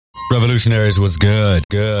Revolutionaries was good.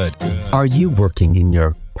 Are you working in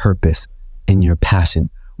your purpose, in your passion?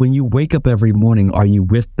 When you wake up every morning, are you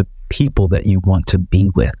with the people that you want to be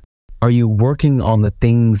with? Are you working on the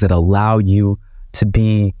things that allow you to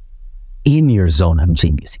be in your zone of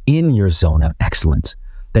genius, in your zone of excellence,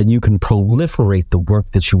 that you can proliferate the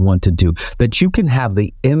work that you want to do, that you can have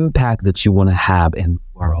the impact that you want to have in the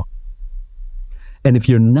world? And if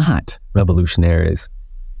you're not revolutionaries,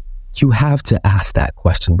 you have to ask that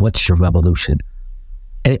question, what's your revolution?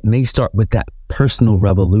 And it may start with that personal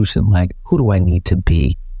revolution, like, who do I need to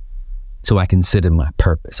be so I can sit in my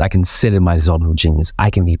purpose? I can sit in my zone of genius. I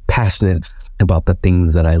can be passionate about the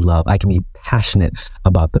things that I love. I can be passionate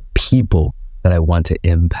about the people that I want to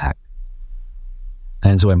impact.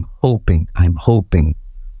 And so I'm hoping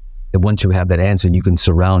that once you have that answer, you can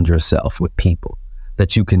surround yourself with people,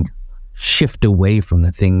 that you can shift away from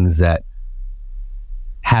the things that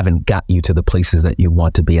haven't got you to the places that you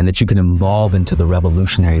want to be, and that you can evolve into the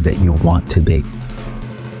revolutionary that you want to be.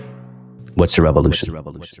 What's your revolution?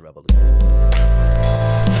 Welcome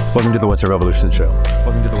to the What's Your Revolution show.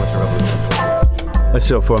 A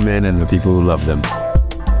show for men and the people who love them,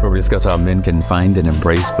 where we discuss how men can find and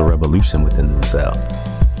embrace the revolution within themselves.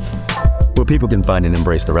 Where people can find and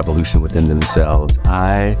embrace the revolution within themselves.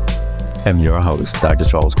 I am your host, Dr.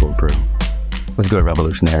 Charles Corprew. What's good,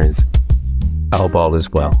 revolutionaries? I hope all is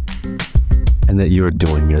well, and that you're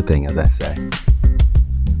doing your thing, as I say.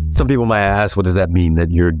 Some people might ask, what does that mean, that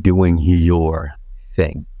you're doing your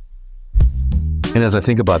thing? And as I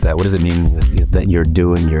think about that, what does it mean that you're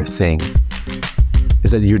doing your thing?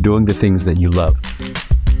 Is that you're doing the things that you love,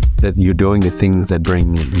 that you're doing the things that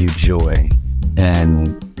bring you joy, and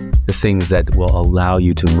the things that will allow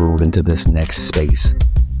you to move into this next space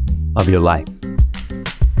of your life.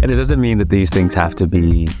 And it doesn't mean that these things have to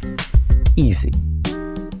be easy.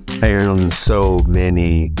 I hear on so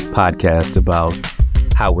many podcasts about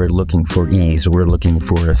how we're looking for ease, we're looking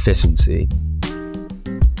for efficiency.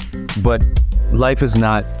 But life is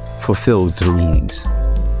not fulfilled through ease.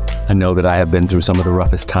 I know that I have been through some of the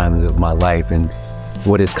roughest times of my life, and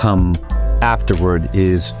what has come afterward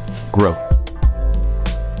is growth.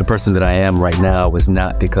 The person that I am right now was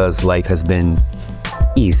not because life has been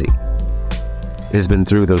easy. It has been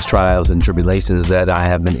through those trials and tribulations that I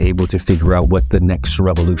have been able to figure out what the next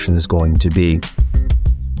revolution is going to be.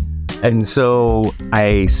 And so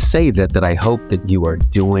I say that I hope that you are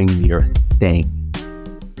doing your thing,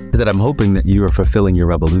 that I'm hoping that you are fulfilling your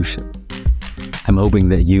revolution. I'm hoping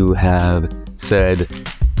that you have said,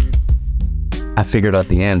 I figured out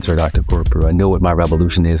the answer, Dr. Corprew. I know what my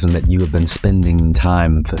revolution is, and that you have been spending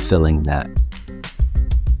time fulfilling that.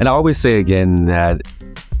 And I always say again that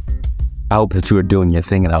I hope that you are doing your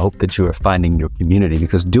thing, and I hope that you are finding your community,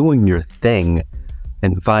 because doing your thing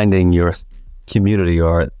and finding your community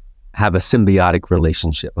have a symbiotic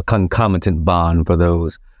relationship, a concomitant bond for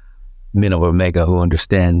those men of Omega who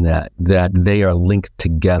understand that they are linked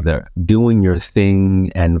together, doing your thing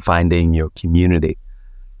and finding your community.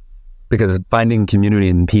 Because finding community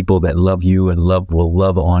and people that love you and will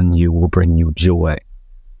love on you will bring you joy.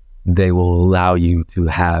 They will allow you to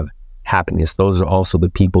have happiness. Those are also the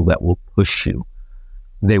people that will push you.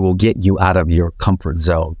 They will get you out of your comfort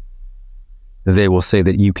zone. They will say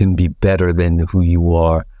that you can be better than who you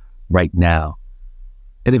are right now.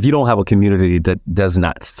 And if you don't have a community that does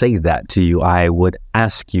not say that to you, I would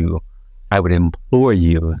implore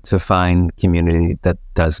you to find community that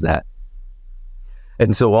does that.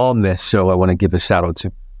 And so on this show, I want to give a shout out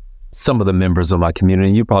to some of the members of my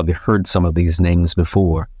community. You probably heard some of these names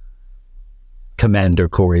before. Commander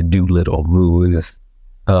Corey Doolittle, who is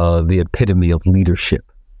the epitome of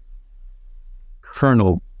leadership.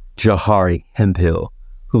 Colonel Jahari Hemphill,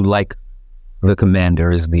 who, like the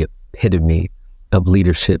commander, is the epitome of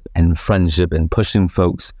leadership and friendship and pushing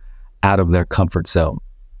folks out of their comfort zone.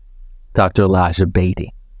 Dr. Elijah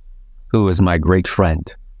Beatty, who is my great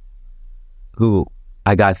friend, who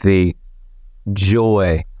I got the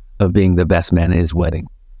joy of being the best man at his wedding,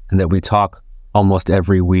 and that we talk almost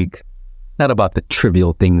every week, not about the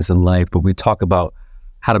trivial things in life, but we talk about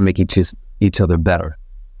how to make each other better,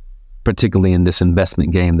 particularly in this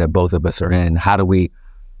investment game that both of us are in. How do we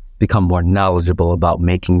become more knowledgeable about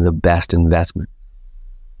making the best investments?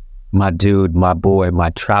 My dude, my boy, my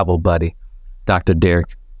travel buddy, Dr.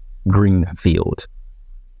 Derek Greenfield,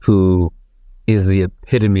 who is the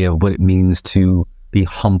epitome of what it means to be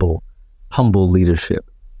humble leadership,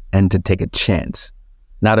 and to take a chance,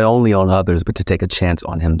 not only on others, but to take a chance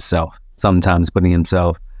on himself, sometimes putting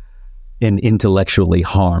himself in intellectually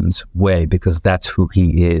harm's way, because that's who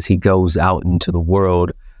he is. He goes out into the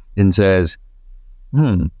world and says,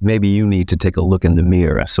 maybe you need to take a look in the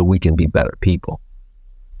mirror so we can be better people.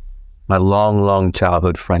 My long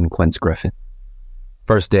childhood friend, Quince Griffin.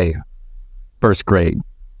 First day, first grade.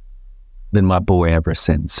 Been my boy ever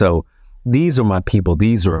since. So these are my people.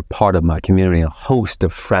 These are a part of my community, a host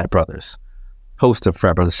of frat brothers.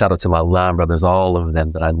 Shout out to my line brothers, all of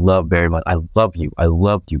them that I love very much. I love you. I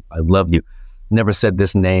love you. I love you. Never said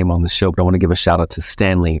this name on the show, but I want to give a shout out to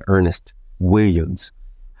Stanley Ernest Williams.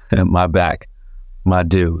 My back, my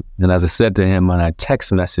dude. And as I said to him on a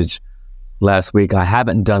text message last week, I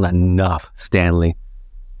haven't done enough, Stanley,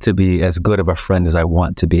 to be as good of a friend as I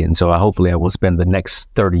want to be. And so hopefully I will spend the next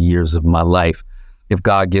 30 years of my life, if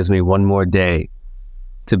God gives me one more day,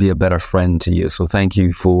 to be a better friend to you. So thank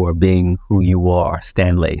you for being who you are,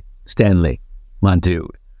 Stanley, my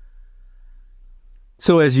dude.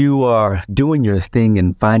 So as you are doing your thing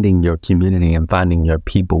and finding your community and finding your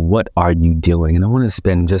people, what are you doing? And I want to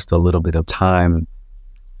spend just a little bit of time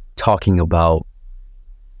talking about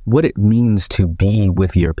what it means to be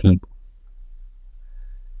with your people.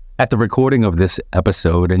 At the recording of this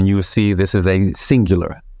episode, and you will see this is a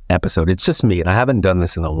singular episode. It's just me, and I haven't done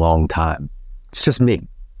this in a long time. It's just me.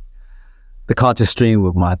 The conscious stream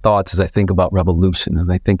of my thoughts as I think about revolution, as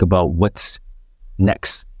I think about what's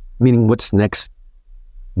next, meaning what's next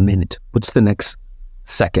minute, what's the next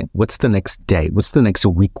second, what's the next day, what's the next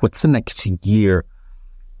week, what's the next year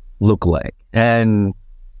look like. And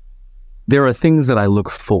there are things that I look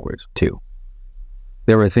forward to.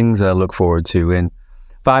 And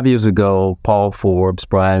 5 years ago, Paul Forbes,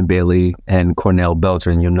 Brian Bailey, and Cornell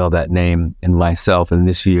Belcher, and you'll know that name, and myself, and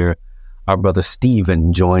this year, our brother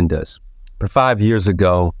Stephen joined us. But 5 years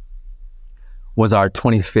ago was our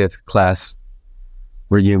 25th class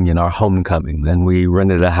reunion, our homecoming. And we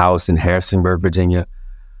rented a house in Harrisonburg, Virginia.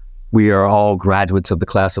 We are all graduates of the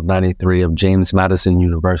class of 93 of James Madison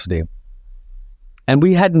University. And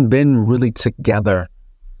we hadn't been really together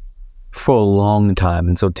for a long time.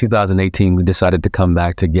 And so 2018, we decided to come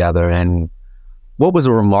back together. And what was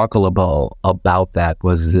remarkable about that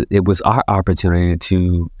was that it was our opportunity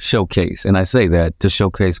to showcase, and I say that, to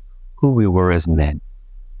showcase who we were as men,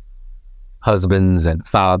 husbands and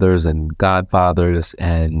fathers and godfathers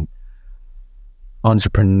and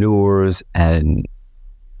entrepreneurs and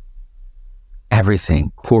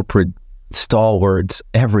everything, corporate stalwarts,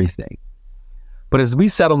 everything. But as we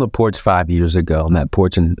sat on the porch 5 years ago, on that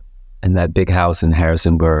porch in that big house in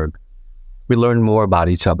Harrisonburg, we learned more about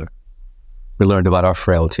each other. We learned about our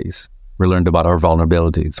frailties. We learned about our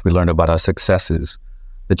vulnerabilities. We learned about our successes,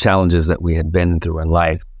 the challenges that we had been through in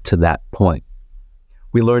life to that point.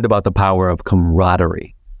 We learned about the power of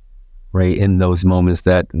camaraderie, right? In those moments,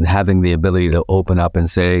 that having the ability to open up and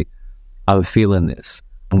say, I'm feeling this.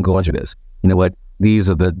 I'm going through this. You know what? These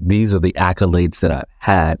are the accolades that I've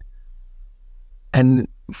had. And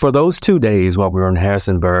for those 2 days while we were in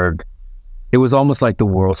Harrisonburg, it was almost like the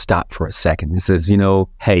world stopped for a second. It says,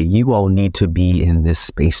 hey, you all need to be in this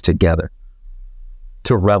space together,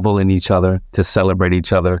 to revel in each other, to celebrate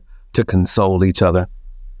each other, to console each other.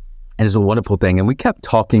 And it's a wonderful thing. And we kept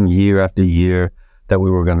talking year after year that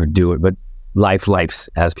we were going to do it, but life's,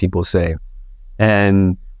 as people say.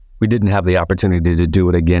 And we didn't have the opportunity to do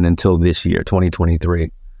it again until this year,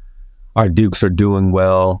 2023. Our Dukes are doing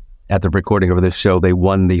well. At the recording of this show, they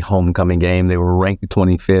won the homecoming game. They were ranked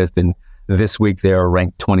 25th, and this week they are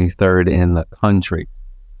ranked 23rd in the country.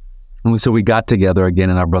 And so we got together again,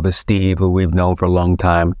 and our brother Steve, who we've known for a long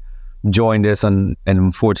time, joined us, and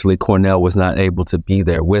unfortunately Cornell was not able to be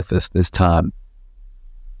there with us this time.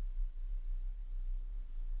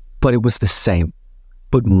 But it was the same,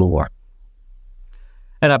 but more.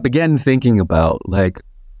 And I began thinking about,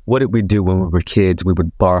 what did we do when we were kids? We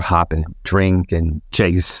would bar hop and drink and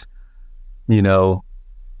chase, and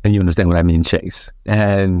you understand what I mean, chase.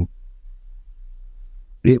 And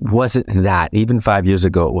it wasn't that. Even 5 years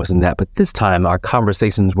ago, it wasn't that. But this time, our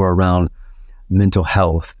conversations were around mental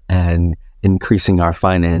health and increasing our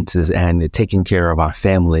finances and taking care of our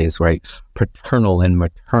families, right? Paternal and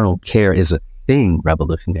maternal care is a thing,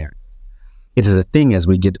 revolutionaries. It is a thing as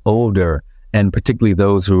we get older, and particularly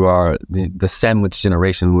those who are the sandwich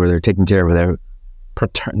generation, where they're taking care of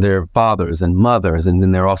their fathers and mothers, and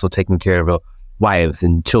then they're also taking care of wives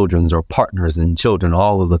and children, or partners and children,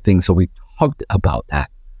 all of the things. So we talked about that.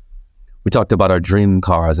 We talked about our dream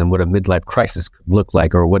cars and what a midlife crisis could look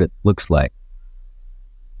like, or what it looks like.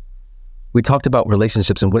 We talked about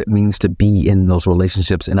relationships and what it means to be in those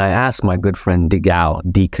relationships. And I asked my good friend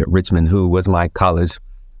Deke at Richmond, who was my college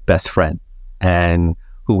best friend and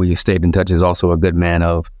who we stayed in touch, is also a good man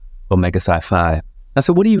of Omega Psi Phi. I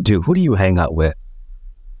said, what do you do? Who do you hang out with?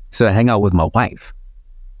 He said, I hang out with my wife.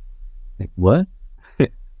 Like, what?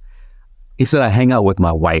 he said, I hang out with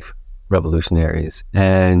my wife, revolutionaries.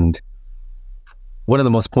 And one of the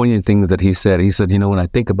most poignant things that he said, when I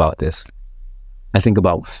think about this, I think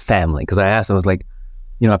about family. Because I asked him, I was like,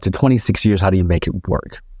 after 26 years, how do you make it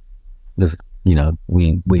work? Because,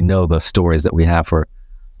 we know the stories that we have for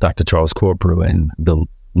Dr. Charles Corprew and the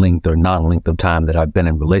length or non-length of time that I've been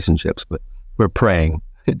in relationships, but we're praying,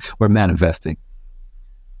 we're manifesting.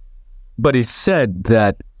 But he said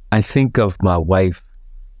that I think of my wife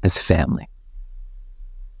as family.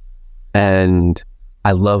 And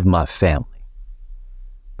I love my family.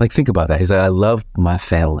 Like, think about that. He said, I love my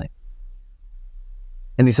family.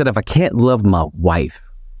 And he said, if I can't love my wife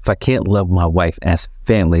as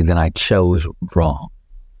family, then I chose wrong.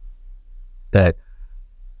 That,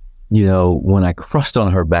 when I crushed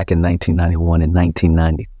on her back in 1991 and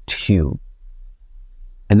 1992,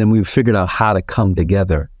 and then we figured out how to come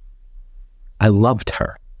together, I loved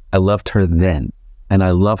her. I loved her then, and I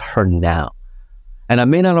love her now. And I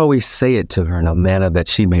may not always say it to her in a manner that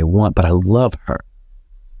she may want, but I love her,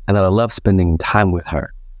 and that I love spending time with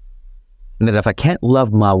her. And that if I can't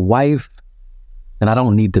love my wife, then I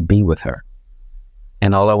don't need to be with her.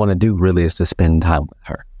 And all I want to do really is to spend time with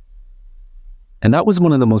her. And that was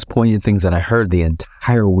one of the most poignant things that I heard the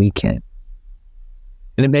entire weekend.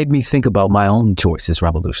 And it made me think about my own choices,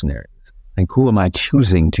 revolutionaries. Like, who am I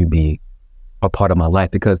choosing to be a part of my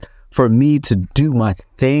life? Because for me to do my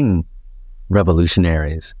thing,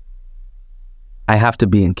 revolutionaries, I have to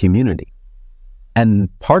be in community. And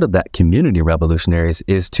part of that community, revolutionaries,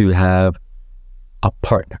 is to have a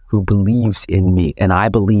partner who believes in me and I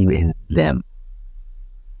believe in them.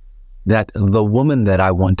 That the woman that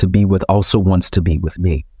I want to be with also wants to be with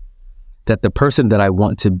me. That the person that I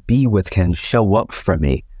want to be with can show up for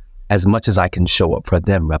me as much as I can show up for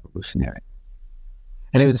them, revolutionaries.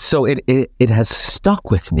 And it has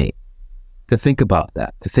stuck with me to think about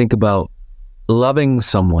that, to think about loving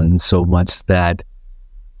someone so much that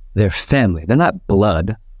they're family. They're not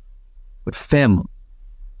blood, but family.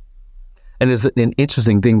 And it's an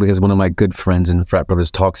interesting thing because one of my good friends and frat brothers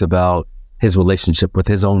talks about his relationship with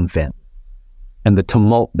his own family and the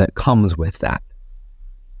tumult that comes with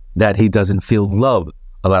that he doesn't feel loved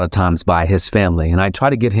a lot of times by his family. And I try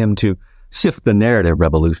to get him to shift the narrative,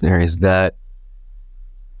 revolutionaries, that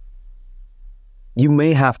you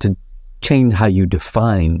may have to change how you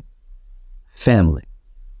define family.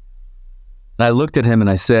 And I looked at him and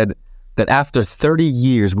I said that after 30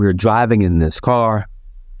 years, we were driving in this car,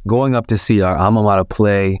 going up to see our alma mater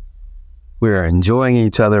play. We're enjoying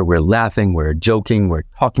each other. We're laughing. We're joking. We're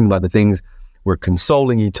talking about the things. We're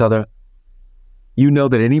consoling each other. You know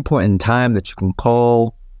that at any point in time that you can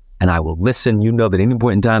call and I will listen. You know that at any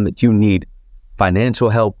point in time that you need financial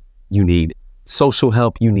help, you need social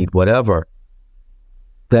help, you need whatever,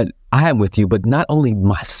 that I am with you, but not only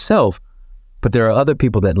myself, but there are other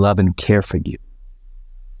people that love and care for you.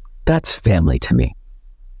 That's family to me.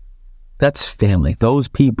 That's family. Those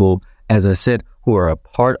people, as I said, who are a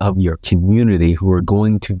part of your community, who are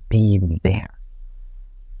going to be there.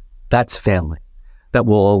 That's family. That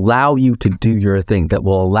will allow you to do your thing, that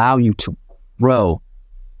will allow you to grow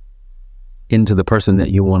into the person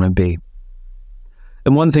that you want to be.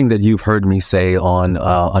 And one thing that you've heard me say on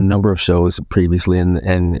a number of shows previously,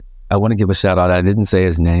 and I want to give a shout out. I didn't say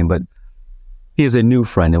his name, but he is a new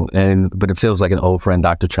friend, but it feels like an old friend,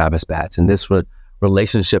 Dr. Travis Batts. And this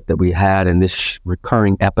relationship that we had and this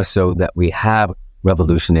recurring episode that we have,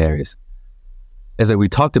 revolutionaries, is that we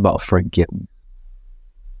talked about forgiveness.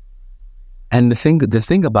 And the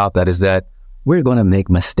thing about that is that we're going to make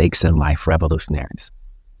mistakes in life, revolutionaries.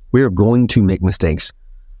 We're going to make mistakes.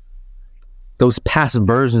 Those past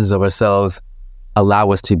versions of ourselves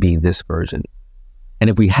allow us to be this version. And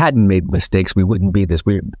if we hadn't made mistakes, we wouldn't be this.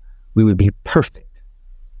 We would be perfect.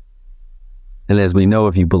 And as we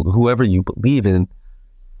know, whoever you believe in,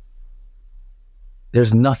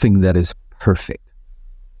 there's nothing that is perfect.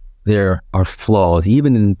 There are flaws,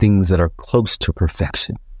 even in things that are close to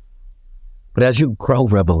perfection. But as you grow,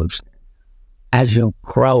 revolution, as you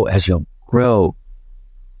grow,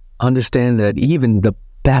 understand that even the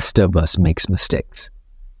best of us makes mistakes.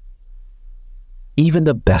 Even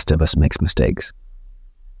the best of us makes mistakes.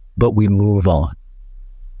 But we move on.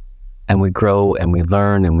 And we grow and we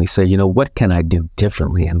learn and we say, what can I do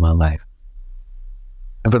differently in my life?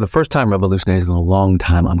 And for the first time, revolutionaries, in a long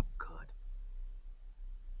time, I'm good.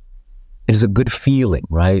 It is a good feeling,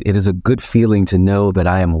 right? It is a good feeling to know that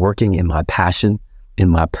I am working in my passion, in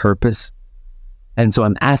my purpose. And so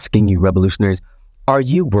I'm asking you, revolutionaries, are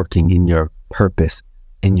you working in your purpose,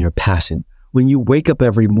 in your passion? When you wake up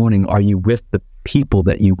every morning, are you with the people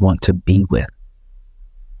that you want to be with?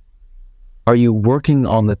 Are you working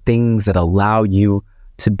on the things that allow you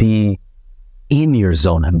to be in your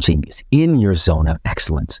zone of genius, in your zone of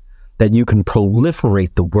excellence, that you can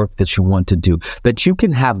proliferate the work that you want to do, that you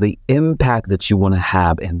can have the impact that you want to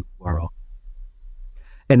have in the world?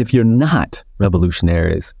 And if you're not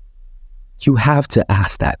revolutionaries, you have to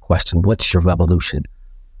ask that question. What's your revolution?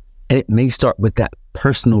 And it may start with that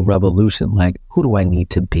personal revolution, like, who do I need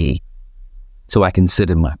to be so I can sit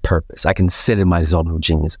in my purpose? I can sit in my zone of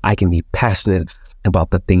genius. I can be passionate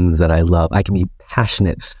about the things that I love. I can be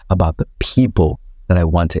passionate about the people that I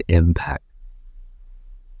want to impact.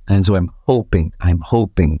 And so I'm hoping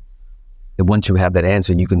that once you have that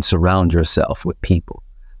answer, you can surround yourself with people,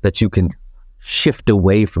 that you can shift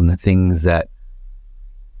away from the things that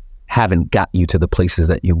haven't got you to the places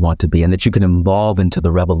that you want to be, and that you can evolve into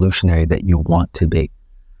the revolutionary that you want to be,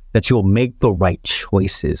 that you'll make the right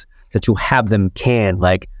choices, that you'll have them canned,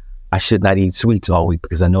 like, I should not eat sweets all week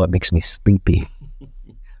because I know it makes me sleepy.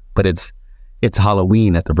 But it's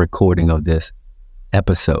Halloween at the recording of this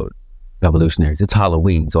episode, Revolutionaries. It's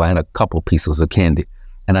Halloween, so I had a couple pieces of candy,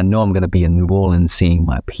 and I know I'm going to be in New Orleans seeing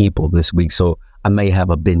my people this week, so I may have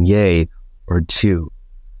a beignet or two.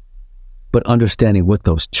 But understanding what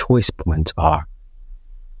those choice points are.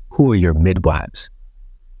 Who are your midwives?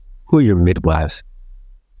 Who are your midwives?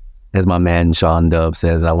 As my man Sean Dove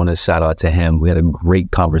says, and I want to shout out to him. We had a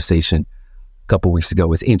great conversation a couple weeks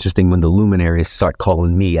ago. It's interesting when the luminaries start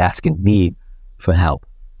calling me, asking me for help.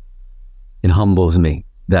 It humbles me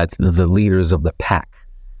that the leaders of the pack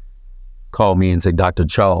call me and say, Dr.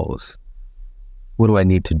 Charles, what do I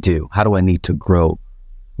need to do? How do I need to grow?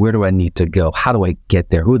 Where do I need to go? How do I get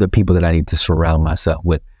there? Who are the people that I need to surround myself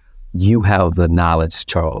with? You have the knowledge,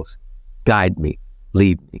 Charles. Guide me,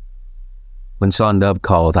 lead me. When Sean Dove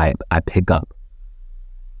calls, I pick up.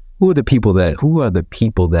 Who are the people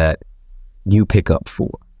that you pick up for?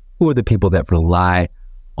 Who are the people that rely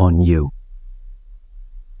on you?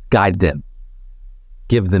 Guide them.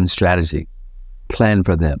 Give them strategy. Plan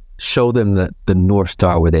for them. Show them the North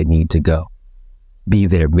Star where they need to go. Be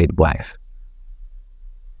their midwife.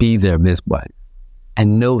 Be their midwife.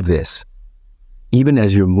 And know this, even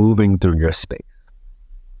as you're moving through your space,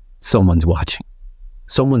 someone's watching.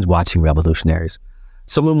 Someone's watching, revolutionaries.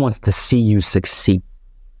 Someone wants to see you succeed.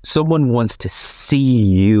 Someone wants to see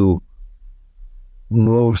you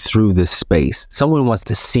move through this space. Someone wants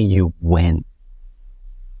to see you win.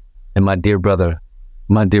 And my dear brother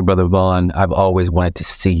Vaughn, I've always wanted to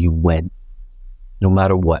see you win, no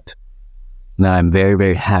matter what. Now I'm very,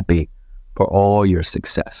 very happy for all your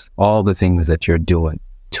success, all the things that you're doing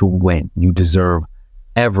to win. You deserve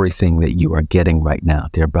everything that you are getting right now,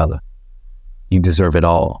 dear brother. You deserve it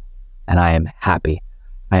all. And I am happy.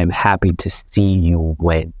 I am happy to see you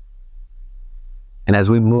win. And as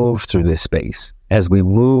we move through this space,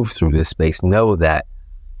 know that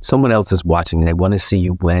someone else is watching and they want to see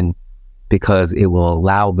you win, because it will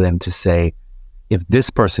allow them to say, if this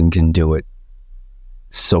person can do it,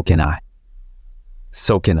 so can I.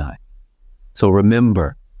 So can I. So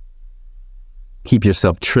remember, keep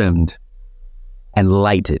yourself trimmed and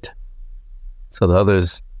lighted so that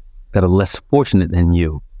others that are less fortunate than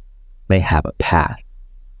you may have a path.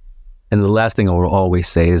 And the last thing I will always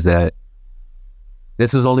say is that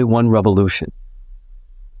this is only one revolution.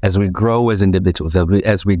 As we grow as individuals,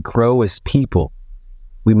 as we grow as people,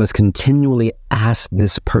 we must continually ask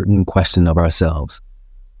this pertinent question of ourselves.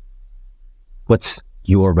 What's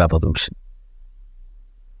your revolution?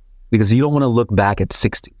 Because you don't want to look back at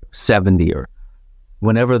 60, 70, or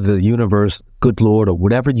whenever the universe, good Lord, or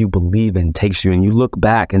whatever you believe in takes you, and you look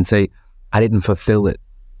back and say, I didn't fulfill it.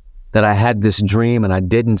 That I had this dream and I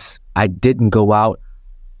didn't go out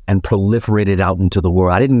and proliferate it out into the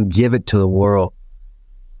world. I didn't give it to the world.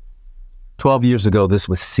 12 years ago, this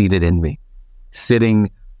was seated in me. Sitting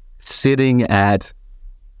at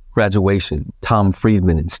graduation, Tom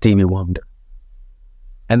Friedman and Stevie Wonder.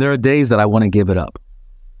 And there are days that I want to give it up.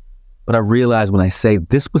 But I realize when I say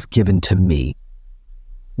this was given to me,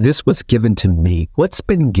 this was given to me. What's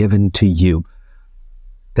been given to you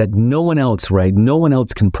that no one else, right? No one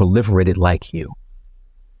else can proliferate it like you.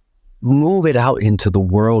 Move it out into the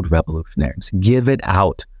world, revolutionaries. Give it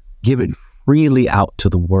out. Give it freely out to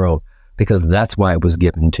the world, because that's why it was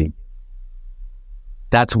given to you.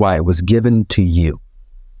 That's why it was given to you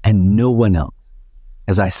and no one else.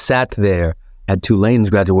 As I sat there at Tulane's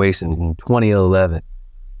graduation in 2011,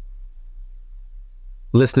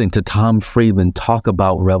 listening to Tom Friedman talk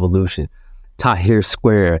about revolution, Tahrir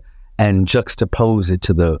Square, and juxtapose it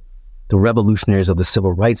to the revolutionaries of the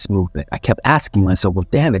civil rights movement, I kept asking myself, well,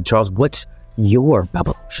 damn it, Charles, what's your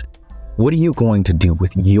revolution? What are you going to do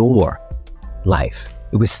with your life?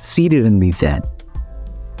 It was seeded in me then.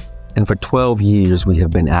 And for 12 years, we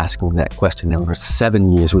have been asking that question. And for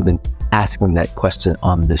 7 years, we've been asking that question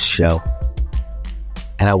on this show.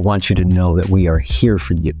 And I want you to know that we are here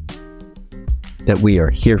for you. That we are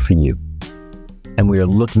here for you. And we are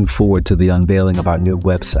looking forward to the unveiling of our new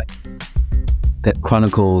website that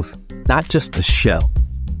chronicles not just the show.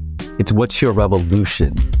 It's What's Your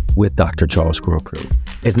Revolution with Dr. Charles Corprew.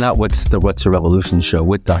 It's not What's Your Revolution show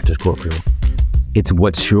with Dr. Corprew. It's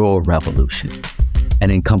What's Your Revolution,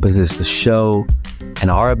 and encompasses the show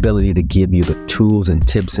and our ability to give you the tools and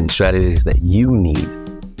tips and strategies that you need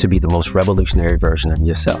to be the most revolutionary version of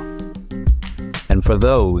yourself. And for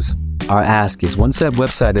those, our ask is, once that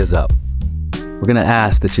website is up, we're going to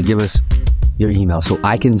ask that you give us your email so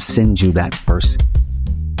I can send you that first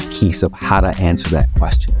piece of how to answer that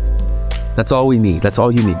question. That's all we need. That's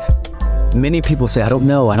all you need. Many people say, I don't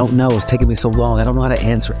know. It's taking me so long. I don't know how to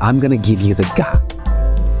answer. I'm going to give you the guide.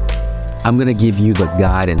 I'm going to give you the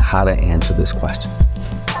guide in how to answer this question.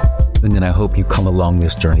 And then I hope you come along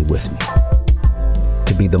this journey with me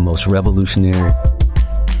to be the most revolutionary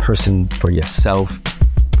person for yourself,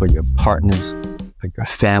 for your partners, for your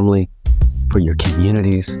family, for your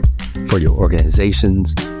communities, for your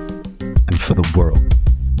organizations, and for the world.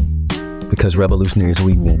 Because revolutionaries,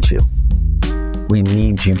 we need you. We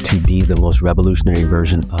need you to be the most revolutionary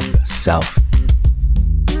version of yourself.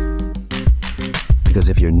 Because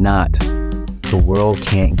if you're not, the world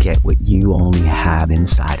can't get what you only have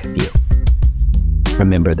inside of you.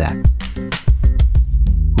 Remember that.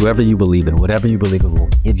 Whoever you believe in, whatever you believe in, will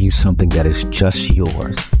give you something that is just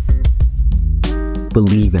yours.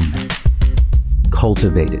 Believe in them.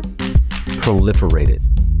 Cultivate it. Proliferate it.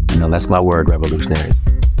 I know that's my word, revolutionaries.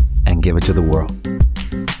 And give it to the world.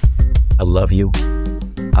 I love you.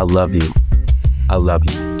 I love you. I love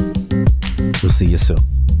you. We'll see you soon.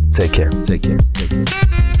 Take care. Take care. Take care.